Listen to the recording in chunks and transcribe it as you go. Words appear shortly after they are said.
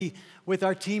with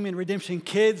our team in Redemption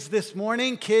Kids this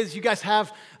morning. Kids, you guys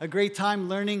have a great time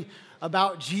learning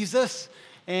about Jesus.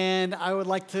 And I would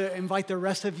like to invite the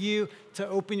rest of you to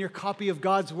open your copy of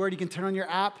God's Word. You can turn on your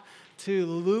app to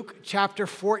Luke chapter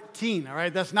 14, all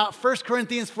right? That's not 1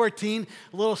 Corinthians 14.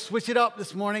 A little switch it up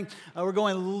this morning. We're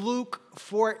going Luke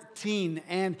 14.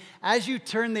 And as you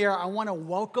turn there, I want to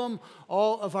welcome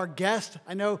all of our guests.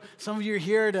 I know some of you are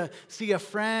here to see a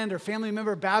friend or family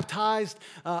member baptized.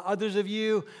 Others of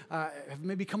you have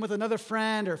maybe come with another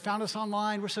friend or found us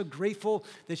online. We're so grateful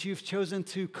that you've chosen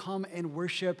to come and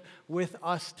worship with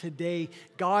us today.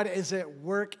 God is at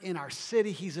work in our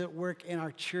city. He's at work in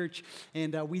our church.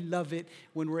 And we love it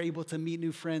when we're able to meet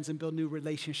new friends and build new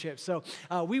relationships. So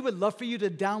we would love for you to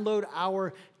download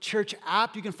our church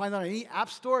app. You can find that on any app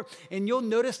store, and you'll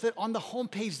notice that on the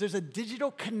homepage there's a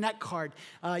digital connect card.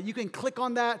 You can click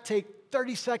on that, take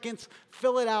 30 seconds,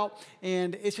 fill it out,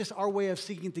 and it's just our way of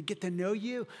seeking to get to know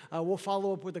you. We'll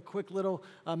follow up with a quick little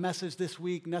message this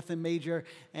week, nothing major,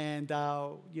 and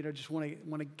just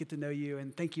want to get to know you,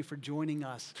 and thank you for joining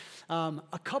us.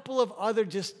 A couple of other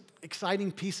just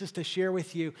exciting pieces to share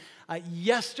with you.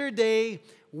 Yesterday,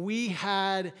 we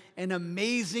had an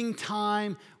amazing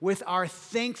time with our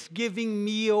Thanksgiving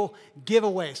meal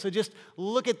giveaway. So just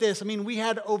look at this. I mean, we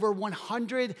had over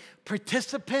 100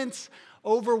 participants.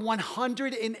 Over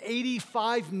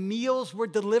 185 meals were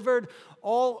delivered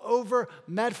all over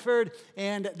Medford,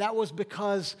 and that was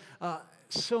because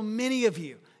so many of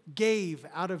you gave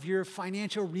out of your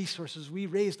financial resources. We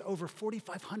raised over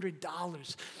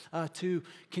 $4,500 to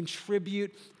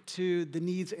contribute to the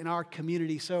needs in our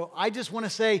community. So I just want to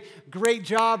say, great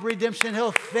job, Redemption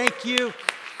Hill. Thank you.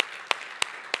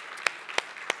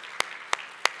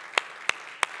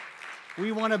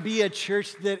 We want to be a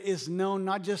church that is known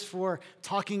not just for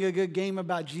talking a good game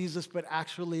about Jesus, but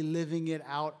actually living it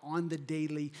out on the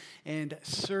daily. And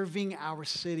serving our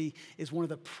city is one of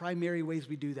the primary ways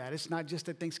we do that. It's not just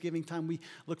at Thanksgiving time. We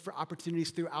look for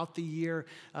opportunities throughout the year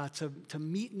to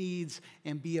meet needs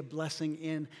and be a blessing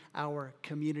in our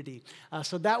community.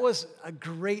 So that was a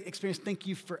great experience. Thank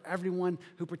you for everyone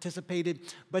who participated.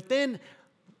 But then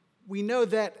we know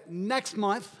that next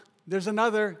month there's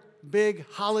another big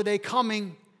holiday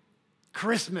coming,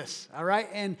 Christmas, all right?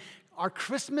 And our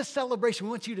Christmas celebration,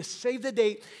 we want you to save the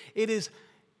date. It is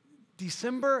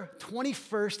December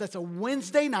 21st. That's a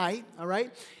Wednesday night, all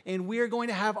right? And we are going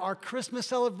to have our Christmas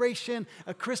celebration,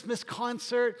 a Christmas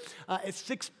concert at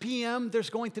 6 p.m.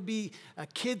 There's going to be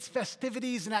kids'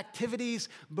 festivities and activities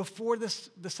before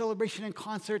the celebration and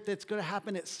concert that's going to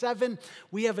happen at 7.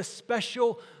 We have a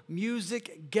special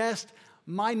music guest,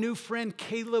 my new friend,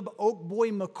 Caleb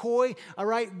Oakboy McCoy, all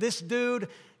right? This dude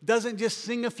doesn't just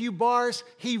sing a few bars,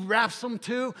 he raps them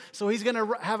too. So he's going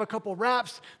to have a couple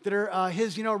raps that are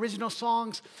his, original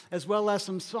songs, as well as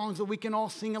some songs that we can all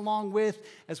sing along with,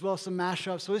 as well as some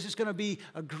mashups. So it's just going to be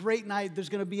a great night. There's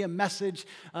going to be a message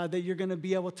that you're going to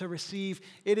be able to receive.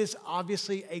 It is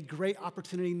obviously a great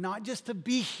opportunity, not just to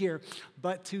be here,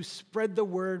 but to spread the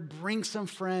word, bring some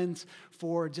friends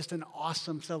for just an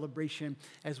awesome celebration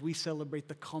as we celebrate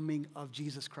the coming of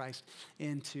Jesus Christ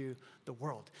into the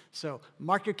world. So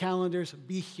mark your calendars,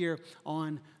 be here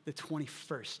on the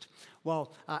 21st.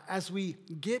 Well, as we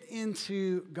get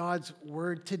into God's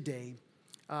word today,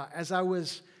 as I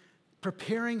was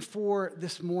preparing for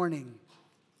this morning,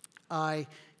 I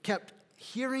kept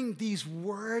hearing these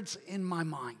words in my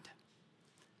mind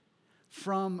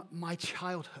from my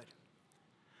childhood,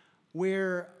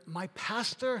 where my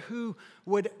pastor, who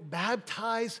would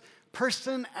baptize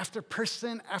person after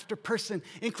person after person,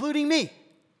 including me,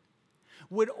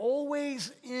 would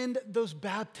always end those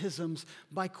baptisms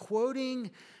by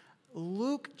quoting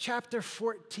Luke chapter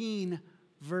 14,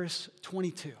 verse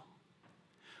 22,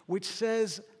 which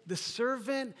says, "The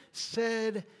servant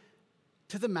said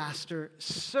to the master,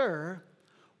 'Sir,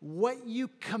 what you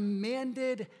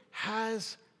commanded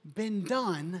has been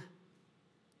done,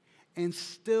 and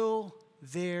still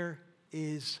there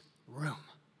is room.'"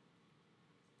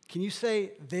 Can you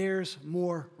say, "There's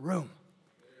more room"?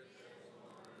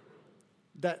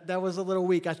 That was a little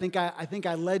weak. I think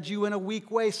I led you in a weak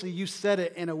way, so you said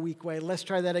it in a weak way. Let's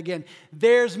try that again.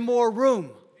 There's more room.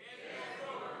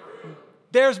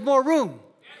 There's more room.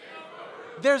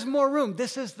 There's more room.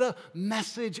 This is the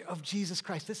message of Jesus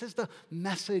Christ. This is the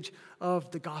message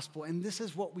of the gospel. And this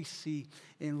is what we see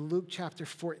in Luke chapter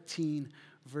 14,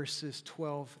 verses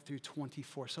 12 through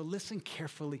 24. So listen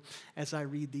carefully as I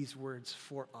read these words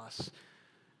for us.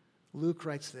 Luke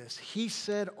writes this. He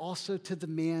said also to the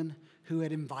man who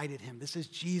had invited him. This is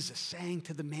Jesus saying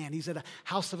to the man. He's at a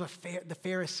house of the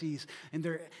Pharisees, and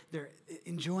they're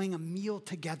enjoying a meal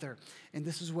together. And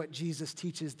this is what Jesus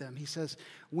teaches them. He says,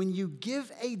 when you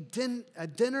give a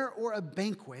dinner or a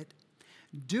banquet,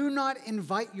 do not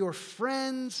invite your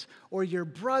friends or your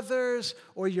brothers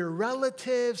or your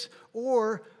relatives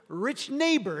or rich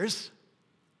neighbors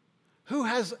who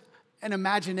has an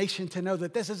imagination to know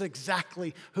that this is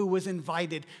exactly who was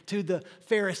invited to the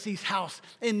Pharisees' house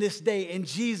in this day. And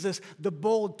Jesus, the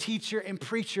bold teacher and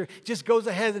preacher, just goes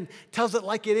ahead and tells it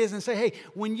like it is and say, hey,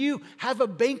 when you have a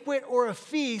banquet or a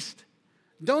feast,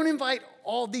 don't invite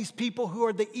all these people who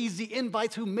are the easy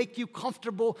invites, who make you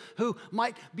comfortable, who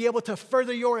might be able to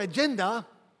further your agenda.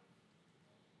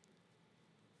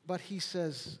 But he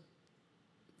says,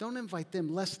 don't invite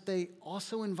them, lest they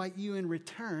also invite you in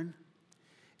return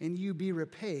and you be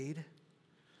repaid.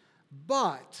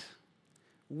 But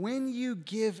when you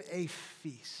give a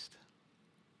feast,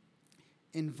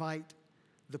 invite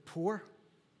the poor,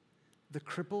 the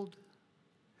crippled,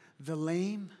 the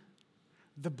lame,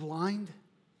 the blind,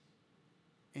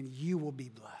 and you will be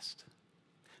blessed,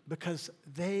 because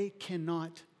they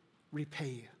cannot repay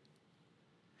you.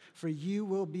 For you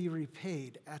will be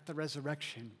repaid at the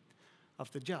resurrection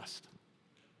of the just.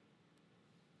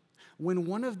 When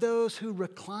one of those who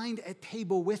reclined at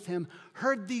table with him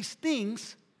heard these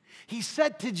things, he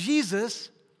said to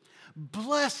Jesus,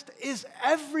 blessed is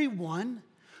everyone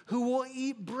who will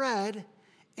eat bread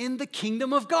in the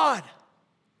kingdom of God.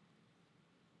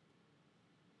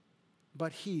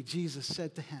 But he, Jesus,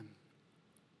 said to him,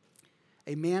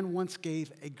 a man once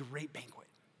gave a great banquet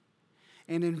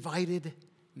and invited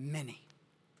many.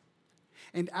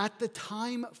 And at the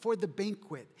time for the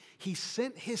banquet, he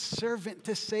sent his servant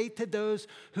to say to those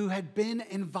who had been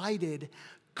invited,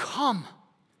 come,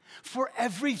 for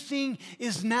everything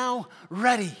is now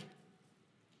ready.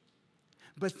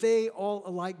 But they all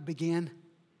alike began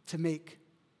to make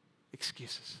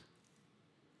excuses.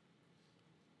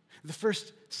 The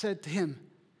first said to him,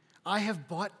 I have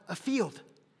bought a field,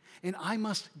 and I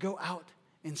must go out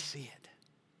and see it.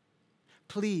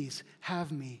 Please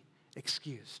have me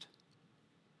excused.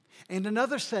 And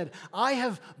another said, I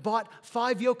have bought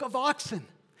 5 yoke of oxen,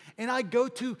 and I go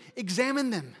to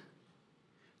examine them.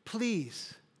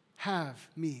 Please have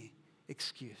me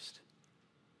excused.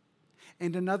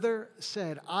 And another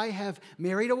said, I have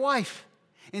married a wife,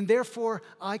 and therefore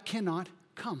I cannot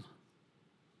come.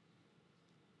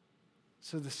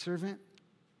 So the servant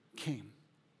came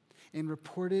and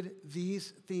reported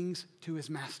these things to his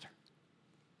master.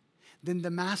 Then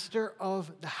the master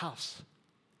of the house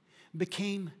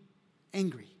became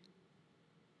angry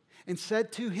and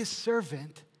said to his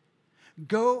servant,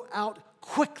 go out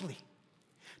quickly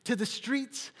to the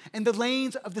streets and the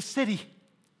lanes of the city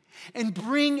and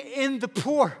bring in the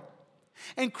poor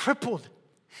and crippled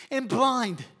and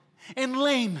blind and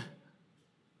lame.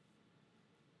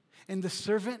 And the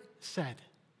servant said,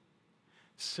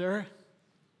 sir,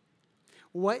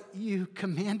 what you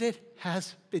commanded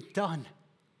has been done,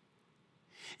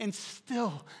 and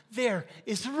still there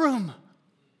is room.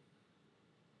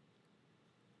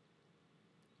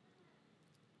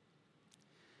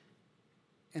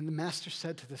 And the master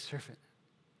said to the servant,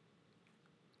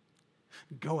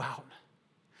 go out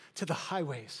to the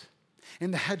highways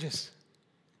and the hedges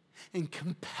and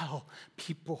compel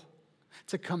people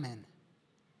to come in,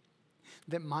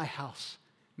 that my house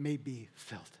may be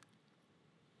filled.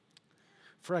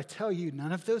 For I tell you,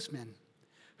 none of those men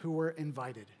who were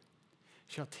invited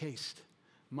shall taste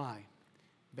my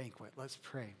banquet. Let's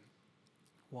pray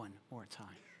one more time.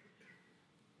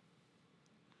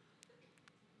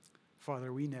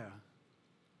 Father, we know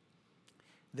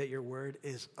that your word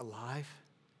is alive,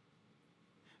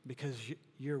 because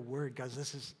your word, guys,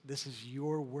 this is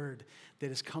your word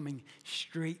that is coming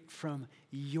straight from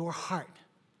your heart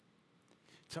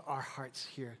to our hearts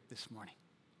here this morning.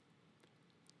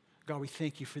 God, we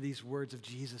thank you for these words of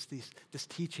Jesus, this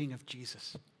teaching of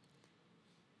Jesus,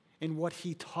 and what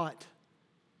he taught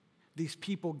these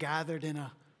people gathered in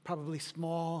a probably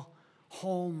small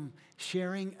home,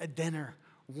 sharing a dinner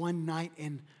one night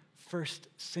in first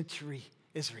century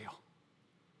Israel.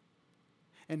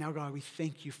 And now, God, we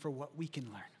thank you for what we can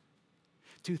learn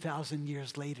 2,000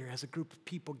 years later as a group of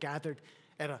people gathered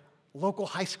at a local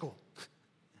high school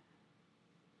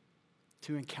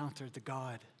to encounter the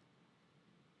God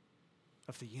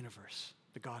of the universe,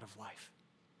 the God of life.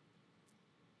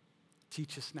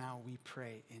 Teach us now, we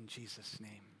pray, in Jesus'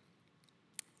 name.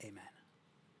 Amen.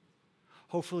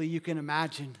 Hopefully you can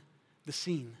imagine the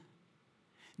scene.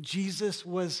 Jesus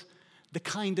was the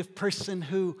kind of person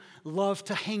who loves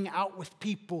to hang out with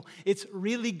people. It's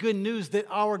really good news that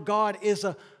our God is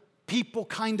a people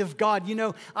kind of God. You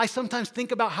know, I sometimes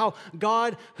think about how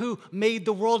God, who made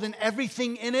the world and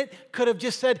everything in it, could have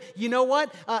just said, you know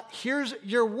what, here's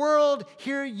your world,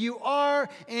 here you are,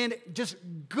 and just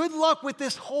good luck with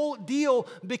this whole deal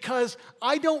because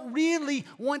I don't really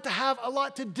want to have a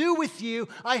lot to do with you.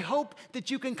 I hope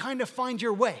that you can kind of find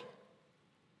your way.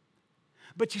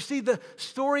 But you see, the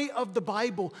story of the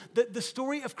Bible, the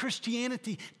story of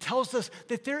Christianity tells us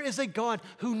that there is a God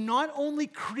who not only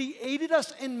created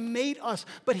us and made us,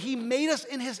 but he made us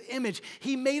in his image.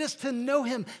 He made us to know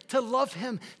him, to love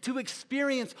him, to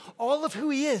experience all of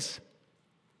who he is.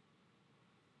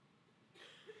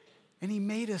 And he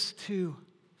made us to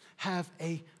have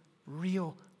a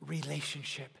real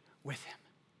relationship with him.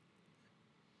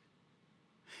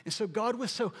 And so God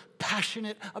was so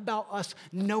passionate about us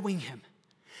knowing him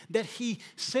that he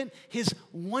sent his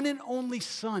one and only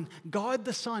Son, God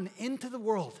the Son, into the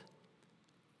world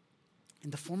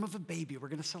in the form of a baby. We're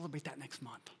going to celebrate that next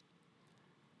month.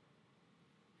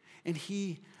 And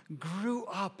he grew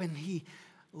up and he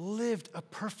lived a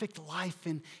perfect life,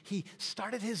 and he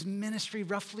started his ministry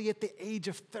roughly at the age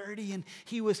of 30, and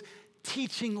he was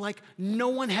teaching like no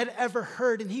one had ever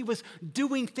heard, and he was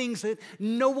doing things that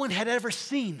no one had ever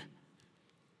seen.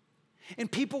 And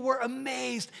people were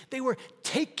amazed. They were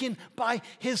taken by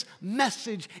his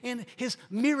message and his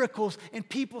miracles. And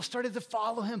people started to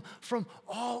follow him from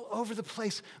all over the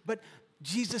place. But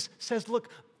Jesus says, look,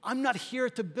 I'm not here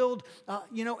to build,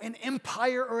 an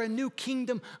empire or a new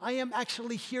kingdom. I am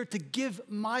actually here to give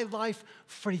my life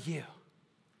for you.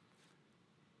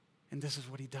 And this is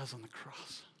what he does on the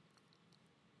cross.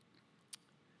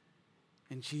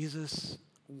 And Jesus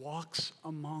walks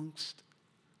amongst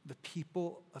the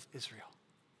people of Israel.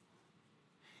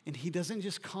 And he doesn't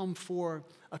just come for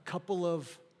a couple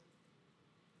of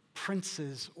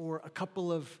princes or a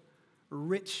couple of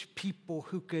rich people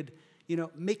who could,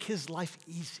 make his life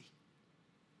easy.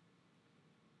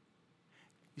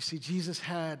 You see, Jesus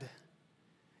had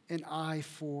an eye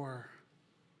for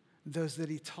those that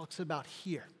he talks about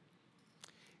here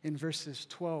in verses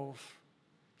 12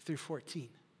 through 14.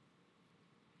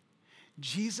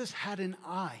 Jesus had an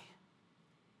eye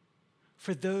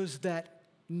for those that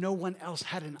no one else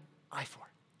had an eye for.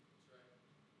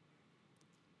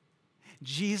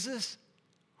 Jesus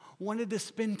wanted to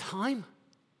spend time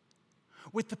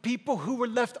with the people who were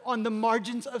left on the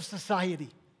margins of society.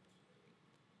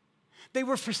 They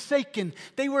were forsaken.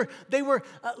 They were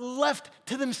left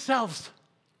to themselves.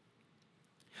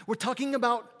 We're talking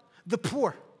about the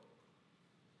poor,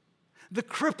 the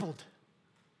crippled,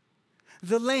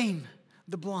 the lame,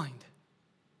 the blind.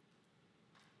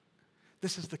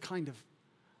 This is the kind of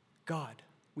God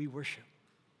we worship.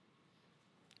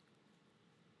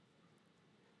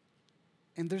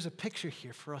 And there's a picture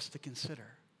here for us to consider.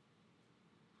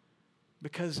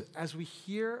 Because as we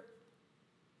hear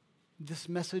this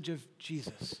message of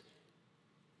Jesus,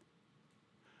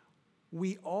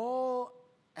 we all,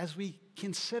 as we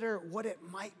consider what it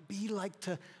might be like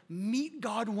to meet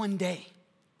God one day,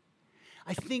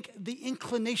 I think the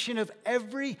inclination of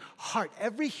every heart,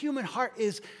 every human heart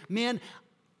is, man,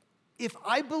 if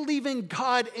I believe in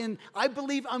God and I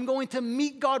believe I'm going to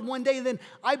meet God one day, then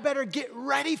I better get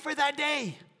ready for that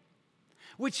day.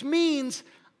 Which means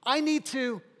I need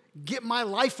to get my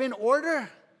life in order,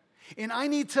 and I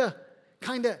need to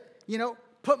kind of,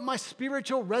 put my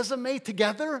spiritual resume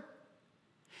together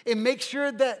and make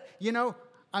sure that,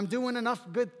 I'm doing enough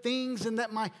good things and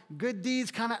that my good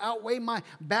deeds kind of outweigh my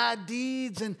bad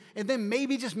deeds. And then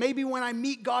maybe, just maybe when I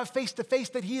meet God face to face,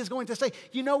 that he is going to say,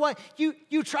 you know what?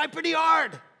 You tried pretty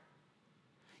hard.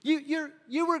 You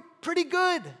were pretty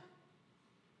good.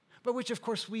 But which, of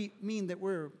course, we mean that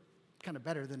we're kind of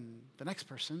better than the next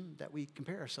person that we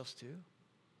compare ourselves to.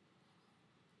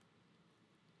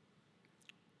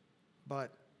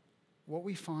 But what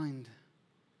we find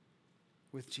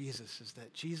with Jesus is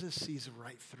that Jesus sees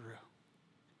right through.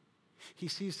 He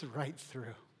sees right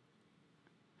through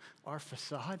our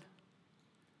facade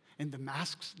and the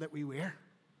masks that we wear.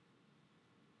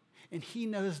 And he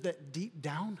knows that deep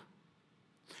down,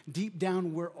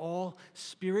 we're all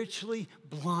spiritually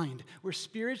blind. We're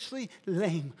spiritually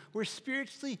lame. We're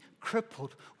spiritually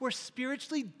crippled. We're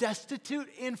spiritually destitute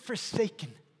and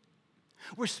forsaken.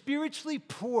 We're spiritually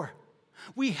poor.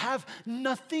 We have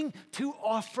nothing to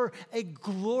offer a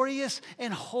glorious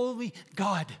and holy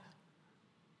God.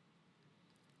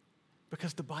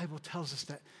 Because the Bible tells us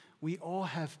that we all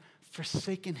have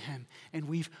forsaken him, and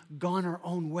we've gone our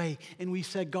own way. And we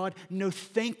said, God, no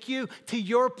thank you to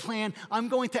your plan. I'm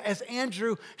going to, as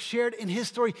Andrew shared in his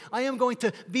story, I am going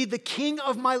to be the king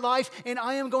of my life, and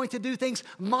I am going to do things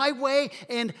my way,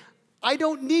 and I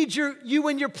don't need you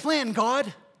and your plan,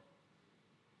 God.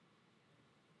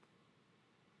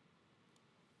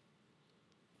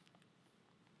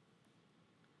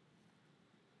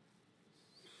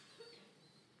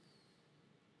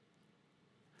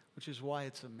 Which is why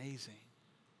it's amazing.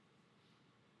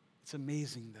 It's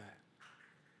amazing that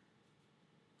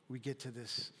we get to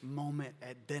this moment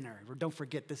at dinner. Don't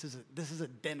forget, this is a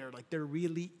dinner. Like, they're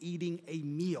really eating a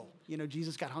meal. You know,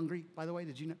 Jesus got hungry, by the way.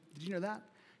 Did you know that?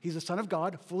 He's the Son of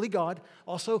God,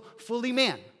 also fully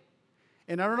man.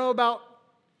 And I don't know about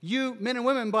you, men and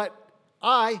women, but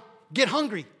I get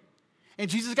hungry. And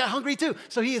Jesus got hungry too.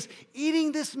 So he is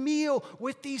eating this meal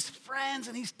with these friends,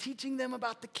 and he's teaching them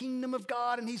about the kingdom of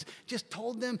God. And he's just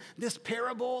told them this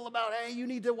parable about, hey, you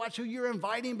need to watch who you're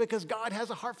inviting because God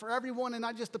has a heart for everyone and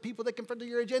not just the people that confront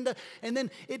your agenda. And then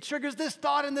it triggers this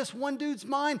thought in this one dude's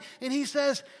mind, and he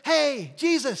says, hey,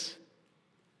 Jesus,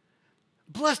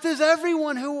 blessed is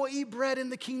everyone who will eat bread in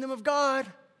the kingdom of God.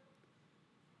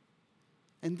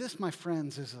 And this, my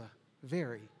friends, is a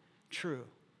very true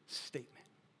statement.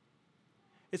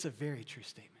 It's a very true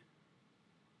statement.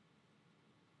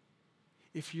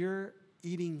 If you're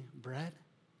eating bread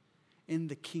in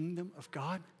the kingdom of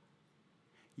God,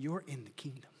 you're in the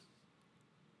kingdom.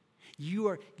 You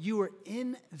are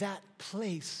in that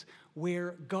place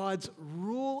where God's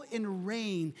rule and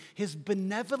reign, his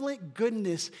benevolent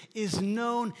goodness is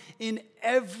known in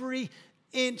every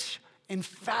inch and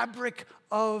fabric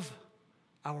of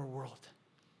our world.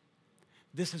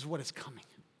 This is what is coming.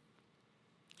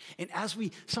 And as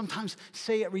we sometimes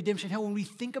say at Redemption Hill, when we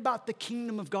think about the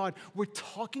kingdom of God, we're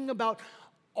talking about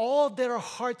all that our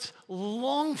hearts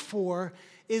long for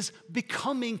is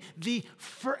becoming the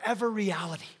forever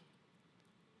reality.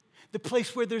 The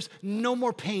place where there's no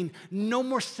more pain, no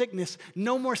more sickness,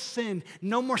 no more sin,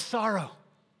 no more sorrow.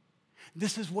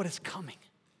 This is what is coming,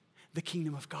 the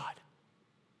kingdom of God.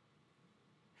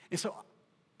 And so,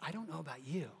 I don't know about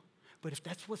you, but if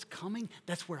that's what's coming,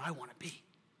 that's where I want to be.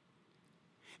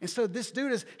 And so this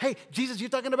dude is, hey, Jesus, you're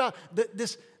talking about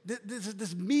this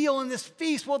meal and this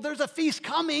feast. Well, there's a feast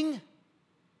coming.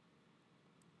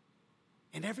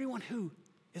 And everyone who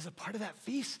is a part of that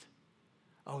feast,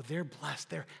 oh, they're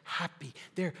blessed, they're happy,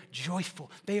 they're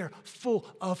joyful, they are full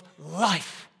of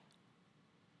life.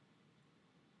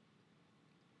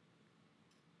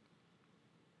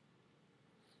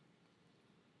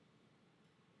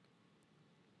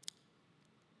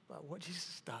 But what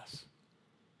Jesus does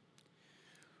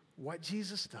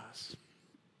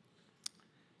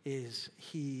is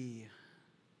he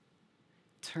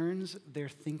turns their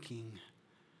thinking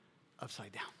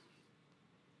upside down.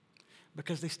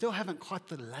 Because they still haven't caught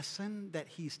the lesson that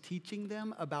he's teaching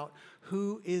them about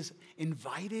who is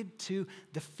invited to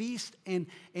the feast and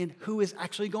who is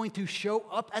actually going to show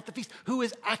up at the feast, who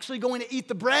is actually going to eat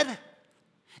the bread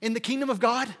in the kingdom of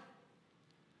God.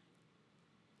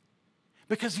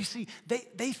 Because you see,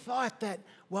 they thought that,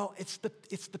 well, it's the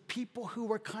people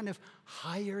who are kind of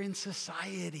higher in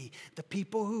society, the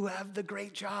people who have the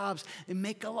great jobs and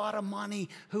make a lot of money,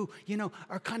 who,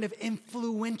 are kind of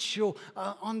influential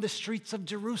on the streets of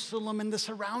Jerusalem and the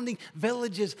surrounding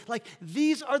villages. Like,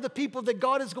 these are the people that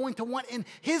God is going to want in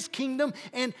his kingdom,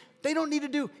 and they don't need to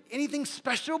do anything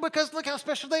special because look how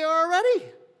special they are already.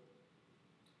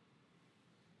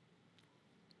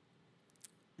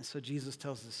 And so Jesus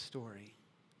tells this story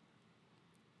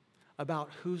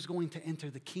about who's going to enter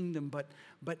the kingdom, but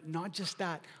not just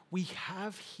that. We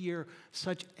have here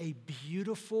such a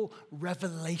beautiful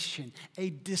revelation,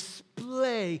 a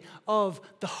display of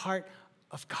the heart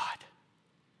of God.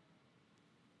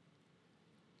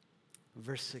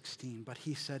 Verse 16, but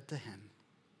he said to him,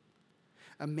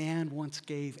 a man once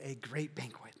gave a great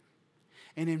banquet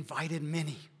and invited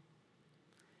many.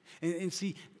 And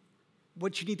see,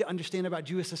 what you need to understand about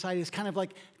Jewish society is kind of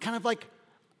like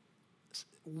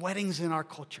weddings in our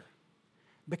culture,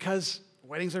 because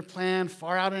weddings are planned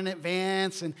far out in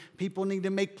advance, and people need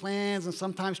to make plans and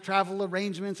sometimes travel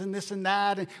arrangements and this and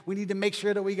that, and we need to make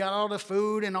sure that we got all the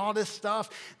food and all this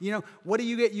stuff. What do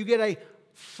you get? You get a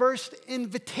first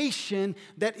invitation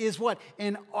that is what?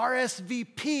 An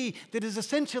RSVP that is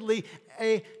essentially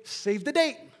a save the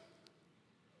date.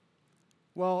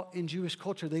 Well, in Jewish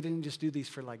culture, they didn't just do these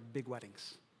for like big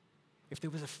weddings. If there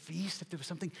was a feast, if there was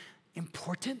something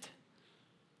important,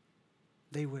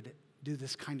 they would do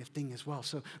this kind of thing as well.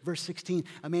 So verse 16,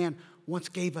 a man once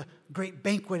gave a great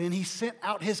banquet and he sent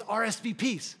out his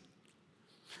RSVPs.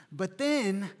 But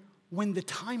then, when the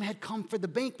time had come for the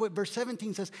banquet, verse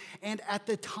 17 says, and at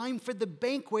the time for the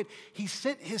banquet, he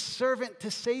sent his servant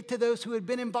to say to those who had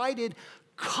been invited,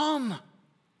 come,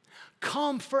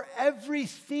 for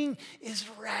everything is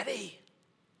ready.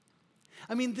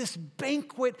 I mean, this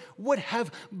banquet would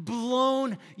have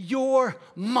blown your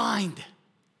mind.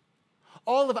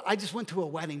 All of it. I just went to a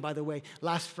wedding, by the way,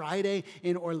 last Friday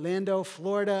in Orlando,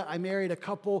 Florida. I married a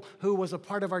couple who was a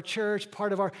part of our church,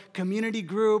 part of our community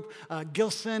group,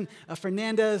 Gilson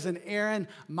Fernandez and Aaron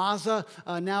Maza,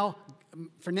 now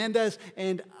Fernandez,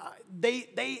 and they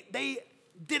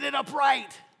did it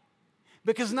upright.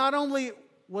 Because not only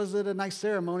was it a nice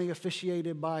ceremony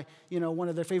officiated by, one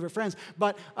of their favorite friends,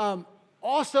 but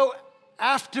also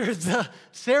after the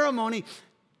ceremony,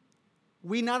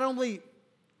 we not only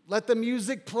let the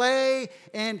music play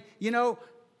and,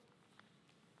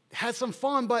 had some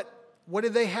fun, but what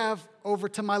did they have over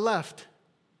to my left?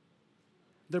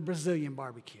 The Brazilian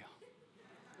barbecue.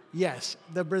 Yes,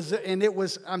 and it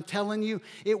was, I'm telling you,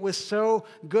 it was so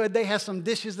good. They had some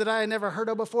dishes that I had never heard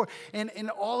of before, and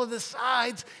all of the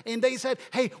sides, and they said,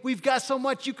 hey, we've got so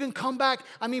much, you can come back.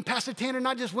 I mean, Pastor Tanner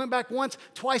not just went back once,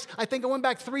 twice, I think I went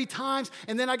back 3 times,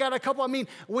 and then I got a couple. I mean,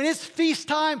 when it's feast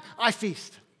time, I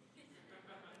feast.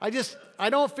 I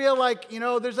don't feel like,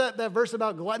 there's that verse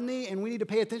about gluttony, and we need to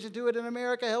pay attention to it in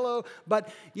America, hello.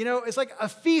 But, it's like a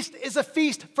feast is a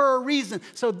feast for a reason.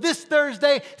 So this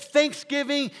Thursday,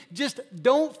 Thanksgiving, just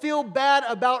don't feel bad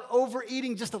about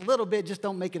overeating just a little bit. Just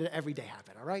don't make it an everyday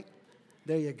habit, all right?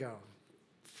 There you go.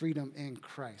 Freedom in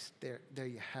Christ. There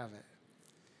you have it.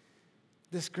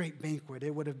 This great banquet,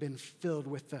 it would have been filled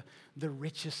with the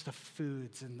richest of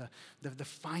foods and the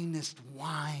finest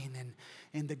wine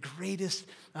and the greatest,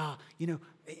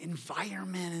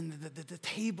 environment and the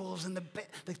tables and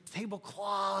the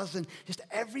tablecloths and just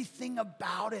everything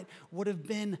about it would have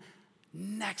been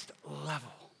next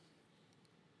level.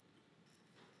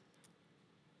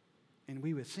 And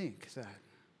we would think that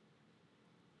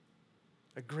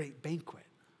a great banquet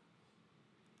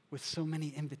with so many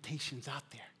invitations out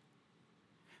there,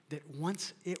 that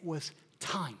once it was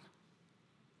time,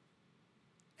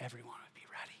 everyone would be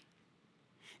ready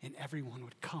and everyone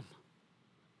would come.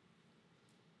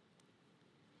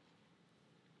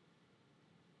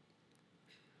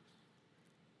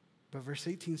 But verse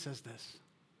 18 says this,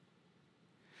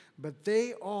 but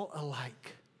they all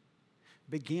alike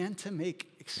began to make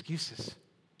excuses.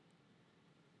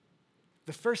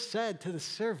 The first said to the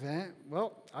servant,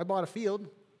 well, I bought a field.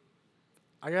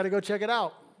 I got to go check it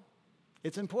out.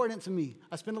 It's important to me.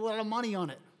 I spend a lot of money on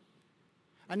it.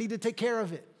 I need to take care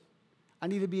of it. I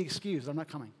need to be excused. I'm not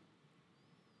coming.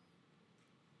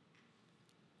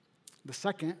 The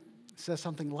second says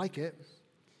something like it.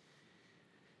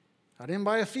 I didn't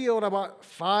buy a field. I bought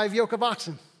 5 yoke of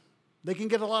oxen. They can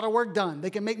get a lot of work done. They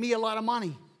can make me a lot of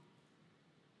money.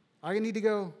 I need to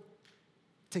go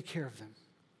take care of them.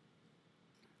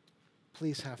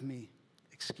 Please have me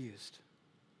excused.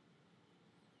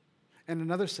 And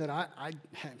another said,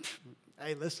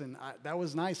 hey, listen, that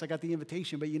was nice. I got the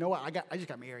invitation, but you know what? I just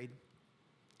got married.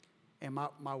 And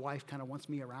my wife kind of wants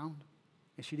me around,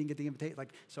 and she didn't get the invitation.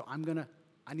 So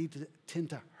I need to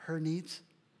tend to her needs.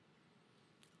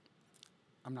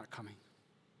 I'm not coming.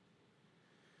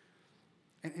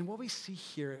 And what we see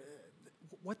here,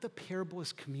 what the parable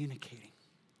is communicating,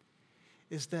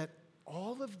 is that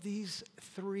all of these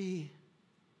 3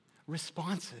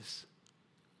 responses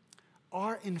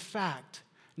are in fact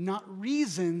not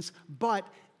reasons, but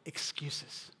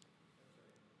excuses.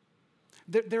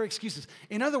 They're excuses.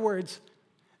 In other words,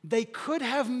 they could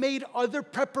have made other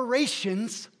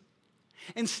preparations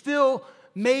and still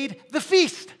made the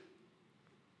feast.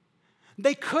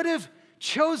 They could have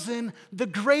chosen the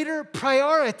greater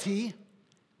priority,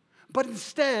 but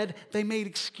instead they made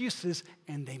excuses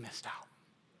and they missed out.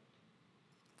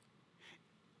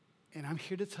 And I'm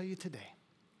here to tell you today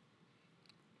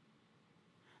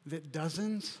that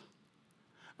dozens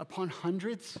upon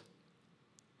hundreds,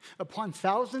 upon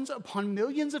thousands, upon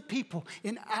millions of people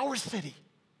in our city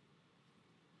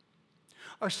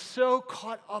are so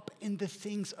caught up in the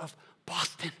things of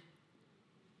Boston.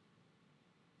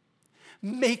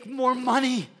 Make more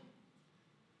money.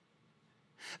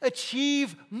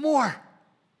 Achieve more.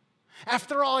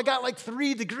 After all, I got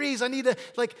 3 degrees. I need to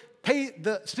pay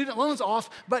the student loans off.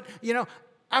 But,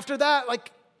 after that,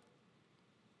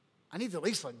 I need to at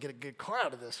least get a good car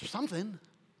out of this or something.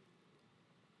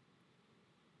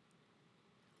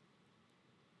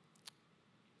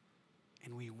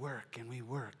 And we work and we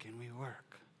work and we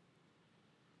work.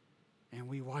 And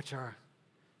we watch our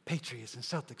Patriots and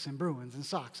Celtics and Bruins and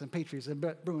Sox and Patriots and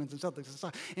Bruins and Celtics and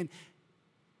Sox. And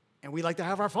And we like to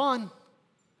have our fun.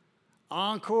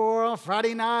 Encore on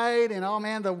Friday night, and oh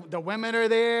man, the women are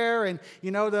there, and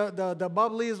you know, the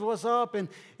bubblies, what's up? And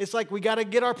it's like we got to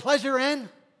get our pleasure in.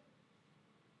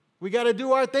 We got to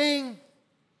do our thing.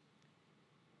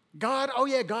 God, oh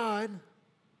yeah, God.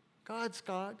 God's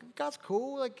God. God's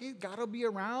cool. Like, God will be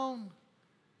around.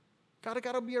 God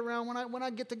will be around. When I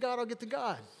get to God, I'll get to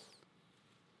God.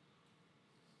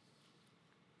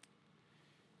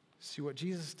 See, what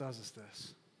Jesus does is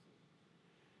this.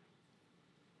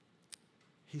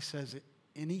 He says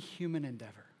any human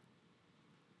endeavor,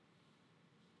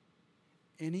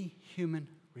 any human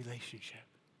relationship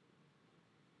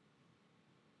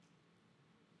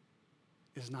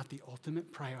is not the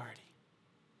ultimate priority.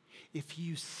 If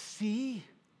you see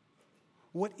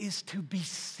what is to be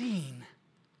seen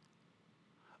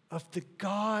of the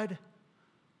God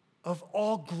of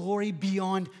all glory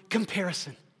beyond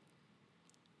comparison.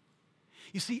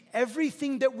 You see,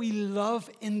 everything that we love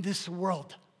in this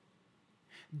world,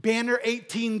 Banner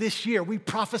 18 this year, we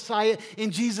prophesy it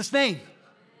in Jesus' name.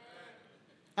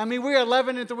 I mean, we're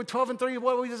 11 and 12 and 3.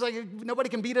 What, we just like, nobody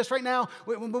can beat us right now.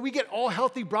 When we get all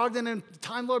healthy, Brogdon and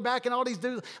Time Lord back and all these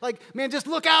dudes, like, man, just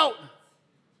look out.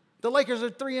 The Lakers are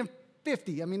 3-50.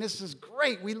 I mean, this is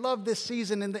great. We love this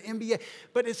season in the NBA.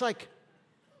 But it's like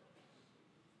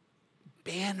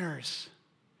banners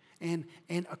and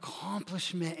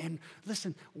accomplishment and,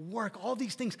 listen, work, all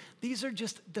these things. These are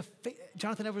just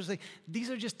Jonathan Edwards would say, these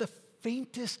are just the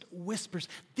faintest whispers.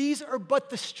 These are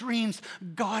but the streams.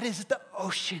 God is the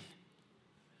ocean.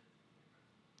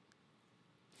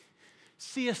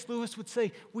 C.S. Lewis would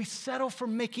say, we settle for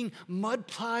making mud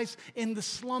pies in the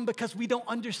slum because we don't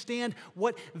understand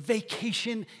what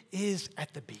vacation is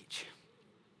at the beach.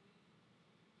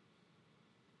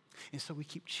 And so we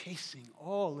keep chasing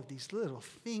all of these little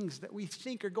things that we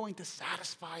think are going to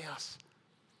satisfy us.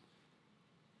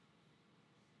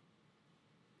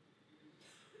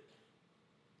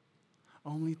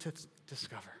 Only to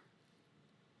discover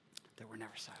that we're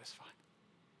never satisfied.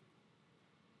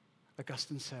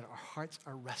 Augustine said, our hearts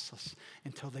are restless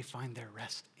until they find their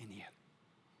rest in you.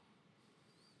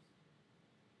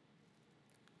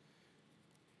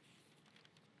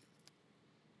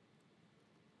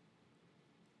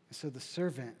 So the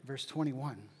servant, verse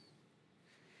 21,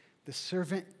 the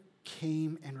servant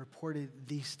came and reported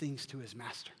these things to his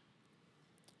master.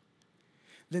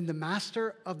 Then the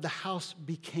master of the house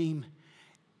became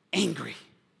angry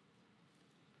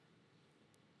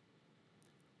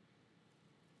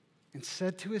and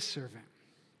said to his servant,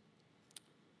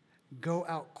 go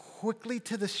out quickly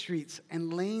to the streets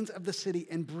and lanes of the city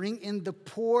and bring in the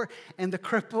poor and the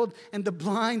crippled and the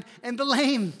blind and the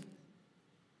lame.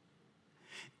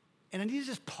 And I need to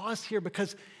just pause here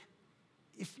because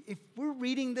if we're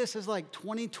reading this as like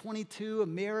 2022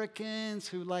 Americans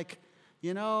who like,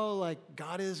 you know, like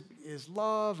God is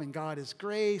love and God is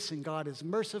grace and God is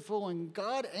merciful and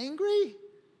God angry.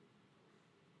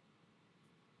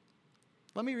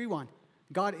 Let me rewind.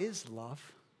 God is love.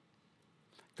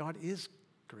 God is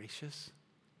gracious.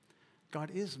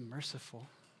 God is merciful.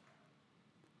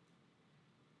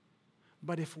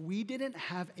 But if we didn't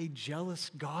have a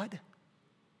jealous God,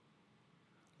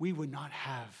 we would not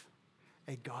have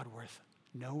a God worth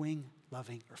knowing,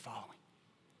 loving, or following.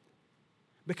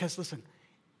 Because listen,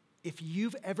 if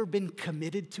you've ever been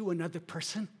committed to another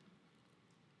person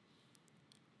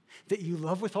that you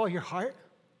love with all your heart,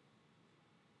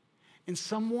 and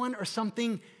someone or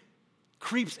something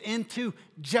creeps in to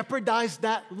jeopardize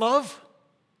that love,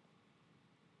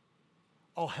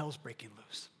 all hell's breaking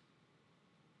loose.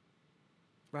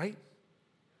 Right?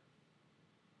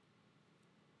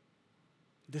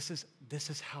 This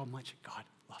is how much God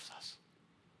loves us.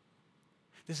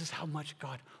 This is how much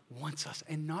God wants us.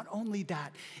 And not only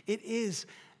that, it is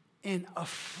an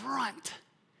affront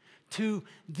to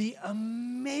the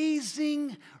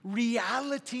amazing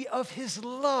reality of his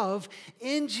love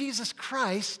in Jesus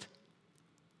Christ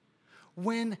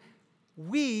when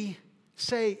we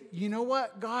say, you know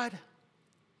what, God?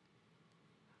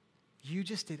 You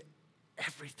just did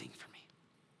everything for me.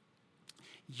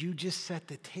 You just set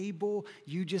the table.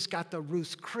 You just got the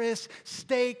Ruth's Chris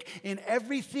steak and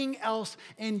everything else,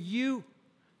 and you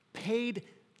paid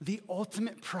the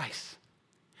ultimate price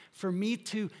for me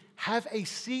to have a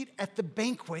seat at the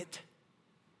banquet.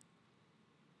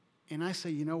 And I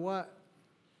say, you know what?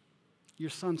 Your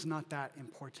son's not that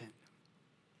important.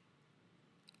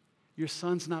 Your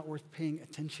son's not worth paying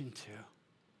attention to.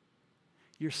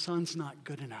 Your son's not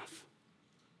good enough.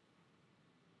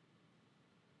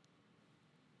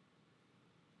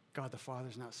 God the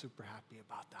Father's not super happy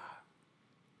about that.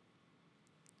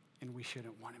 And we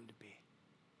shouldn't want him to be.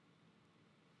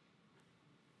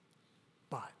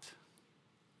 But,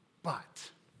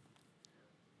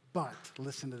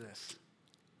 listen to this.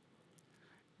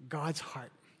 God's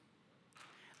heart.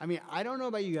 I mean, I don't know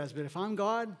about you guys, but if I'm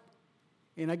God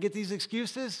and I get these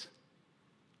excuses,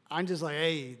 I'm just like,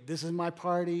 hey, this is my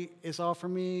party. It's all for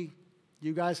me.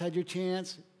 You guys had your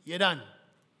chance. You're done.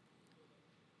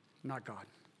 Not God.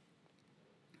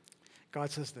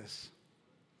 God says this.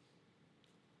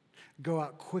 Go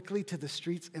out quickly to the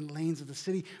streets and lanes of the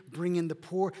city. Bring in the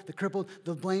poor, the crippled,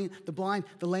 the blind,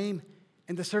 the lame.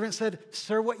 And the servant said,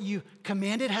 sir, what you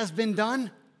commanded has been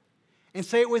done. And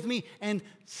say it with me, and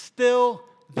still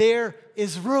there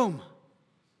is room.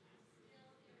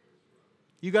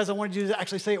 You guys, I wanted you to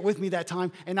actually say it with me that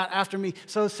time and not after me.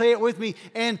 So say it with me,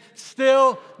 and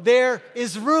still there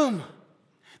is room.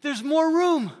 There's more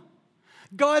room.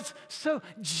 God's so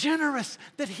generous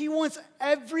that he wants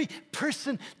every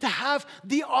person to have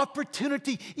the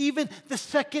opportunity, even the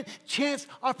second chance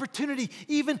opportunity,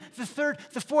 even the third,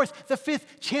 the fourth, the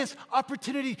fifth chance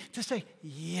opportunity to say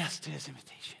yes to his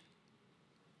invitation.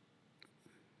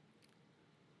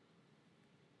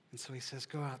 And so he says,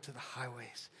 go out to the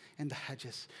highways and the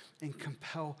hedges and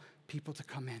compel people to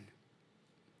come in,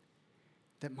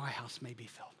 that my house may be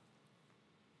filled.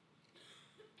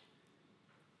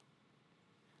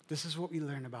 This is what we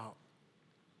learn about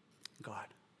God.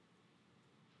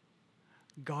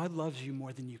 God loves you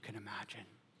more than you can imagine.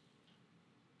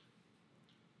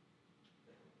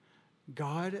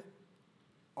 God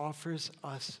offers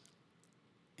us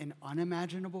an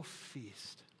unimaginable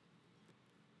feast.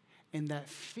 And that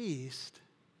feast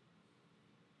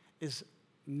is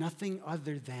nothing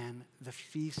other than the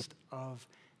feast of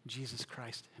Jesus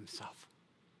Christ himself.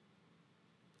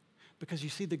 Because you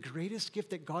see, the greatest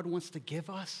gift that God wants to give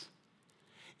us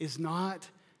is not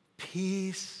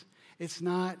peace, it's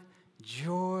not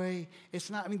joy,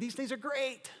 these things are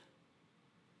great.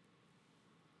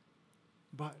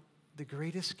 But the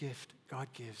greatest gift God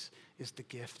gives is the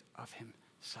gift of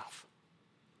himself.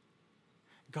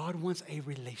 God wants a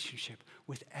relationship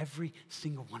with every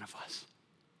single one of us.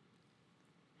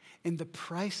 And the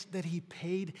price that he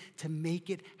paid to make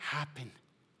it happen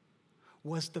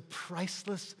was the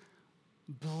priceless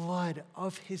blood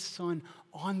of his son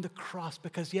on the cross.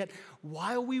 Because yet,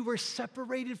 while we were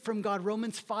separated from God,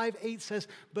 Romans 5:8 says,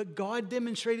 but God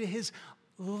demonstrated his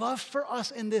love for us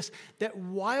in this, that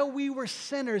while we were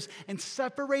sinners and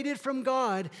separated from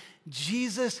God,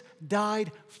 Jesus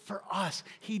died for us.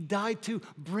 He died to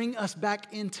bring us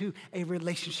back into a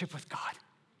relationship with God.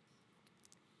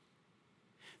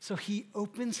 So he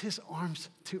opens his arms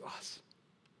to us.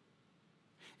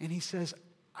 And he says,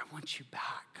 I want you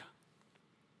back.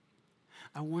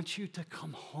 I want you to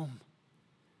come home.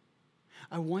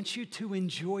 I want you to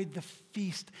enjoy the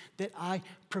feast that I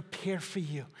prepare for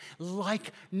you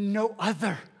like no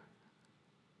other.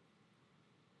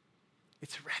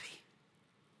 It's ready.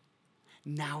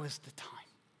 Now is the time.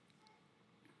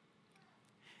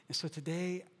 And so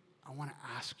today, I want to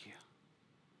ask you,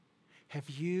 have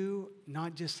you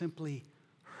not just simply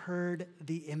heard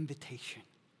the invitation,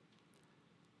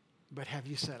 but have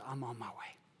you said, I'm on my way?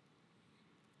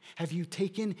 Have you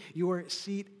taken your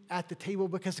seat at the table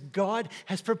because God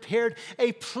has prepared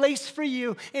a place for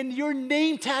you and your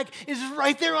name tag is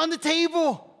right there on the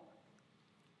table?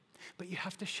 But you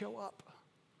have to show up.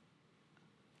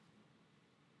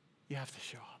 You have to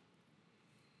show up.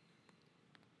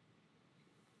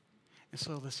 And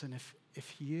so listen,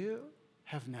 if you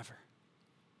have never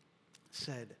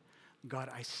said, God,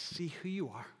 I see who you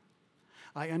are.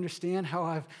 I understand how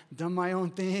I've done my own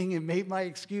thing and made my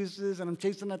excuses, and I'm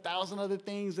chasing 1,000 other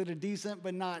things that are decent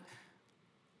but not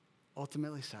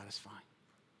ultimately satisfying.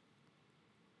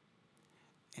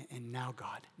 And now,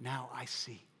 God, now I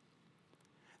see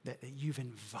that you've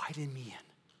invited me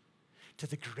in to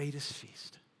the greatest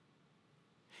feast.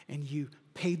 And you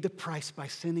paid the price by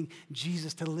sending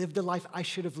Jesus to live the life I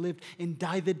should have lived and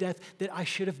die the death that I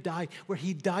should have died, where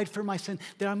he died for my sin,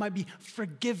 that I might be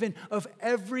forgiven of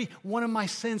every one of my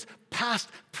sins, past,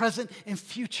 present, and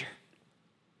future.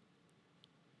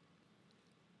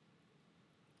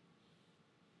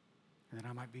 And that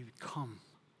I might become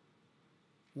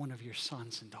one of your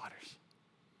sons and daughters.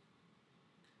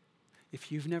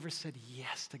 If you've never said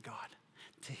yes to God,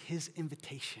 to his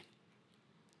invitation,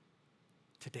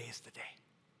 today is the day.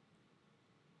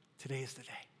 Today is the day.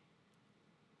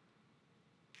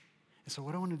 And so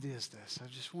what I want to do is this. I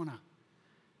just want to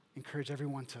encourage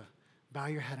everyone to bow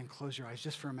your head and close your eyes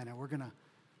just for a minute. We're going to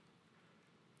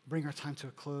bring our time to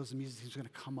a close. The music team's going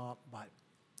to come up. But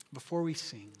before we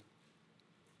sing,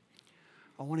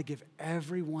 I want to give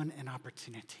everyone an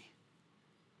opportunity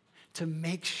to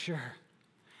make sure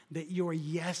that your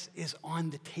yes is on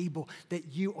the table,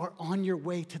 that you are on your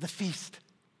way to the feast.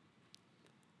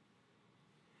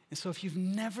 And so if you've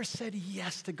never said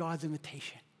yes to God's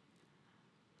invitation,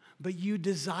 but you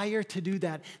desire to do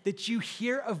that, that you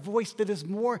hear a voice that is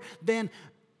more than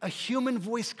a human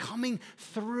voice coming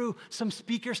through some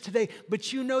speakers today,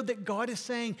 but you know that God is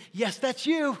saying, yes, that's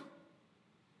you.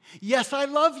 Yes, I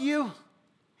love you.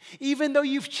 Even though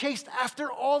you've chased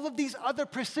after all of these other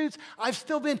pursuits, I've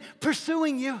still been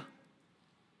pursuing you.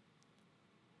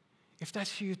 If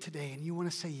that's you today and you want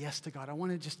to say yes to God, I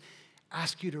want to just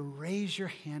ask you to raise your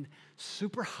hand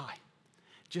super high,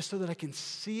 just so that I can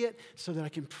see it, so that I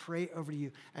can pray over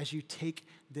you as you take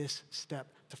this step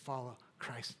to follow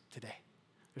Christ today.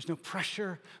 There's no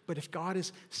pressure, but if God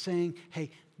is saying, hey,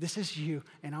 this is you,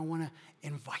 and I want to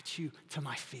invite you to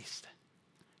my feast,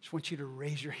 I just want you to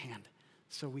raise your hand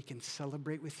so we can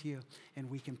celebrate with you and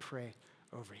we can pray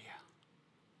over you.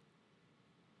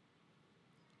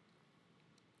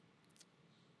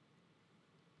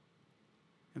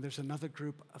 And there's another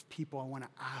group of people I want to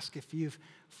ask, if you've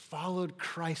followed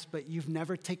Christ, but you've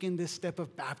never taken this step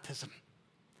of baptism,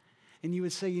 and you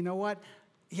would say, you know what?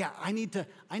 Yeah, I need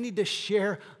to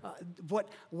share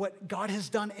what God has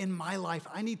done in my life.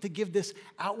 I need to give this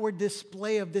outward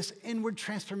display of this inward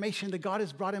transformation that God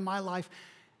has brought in my life,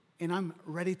 and I'm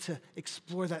ready to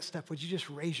explore that step. Would you just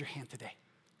raise your hand today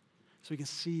so we can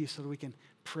see you, so that we can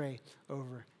pray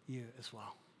over you as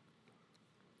well?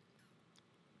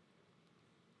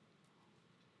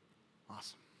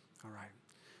 Awesome. All right.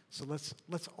 So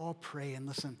let's all pray and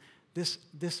listen.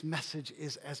 This message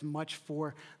is as much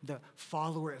for the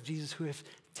follower of Jesus who have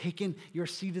taken your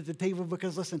seat at the table,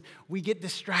 because listen, we get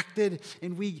distracted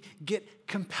and we get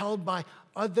compelled by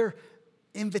other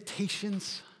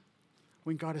invitations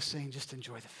when God is saying, just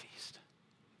enjoy the feast.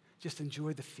 Just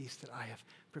enjoy the feast that I have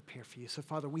prepared for you. So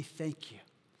Father, we thank you.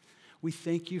 We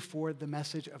thank you for the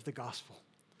message of the gospel.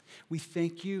 We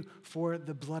thank you for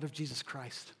the blood of Jesus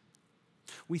Christ.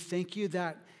 We thank you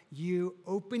that you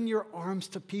open your arms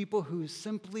to people who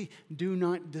simply do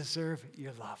not deserve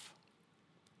your love.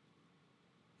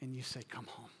 And you say, come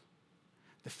home.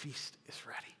 The feast is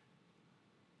ready.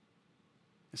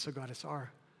 And so God, it's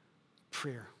our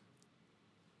prayer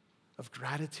of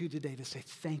gratitude today to say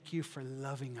thank you for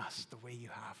loving us the way you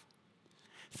have.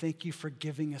 Thank you for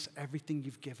giving us everything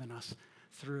you've given us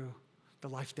through the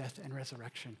life, death, and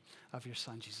resurrection of your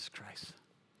Son, Jesus Christ.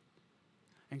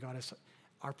 And God, it's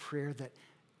our prayer that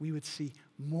we would see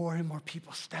more and more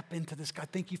people step into this. God,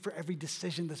 thank you for every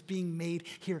decision that's being made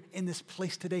here in this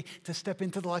place today to step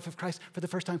into the life of Christ for the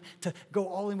first time, to go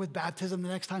all in with baptism. The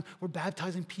next time we're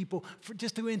baptizing people for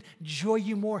just to enjoy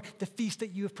you more, the feast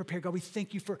that you have prepared. God, we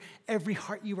thank you for every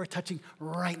heart you are touching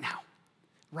right now.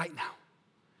 Right now.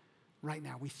 Right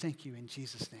now. We thank you in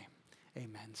Jesus' name.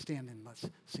 Amen. Stand and let's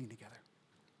sing together.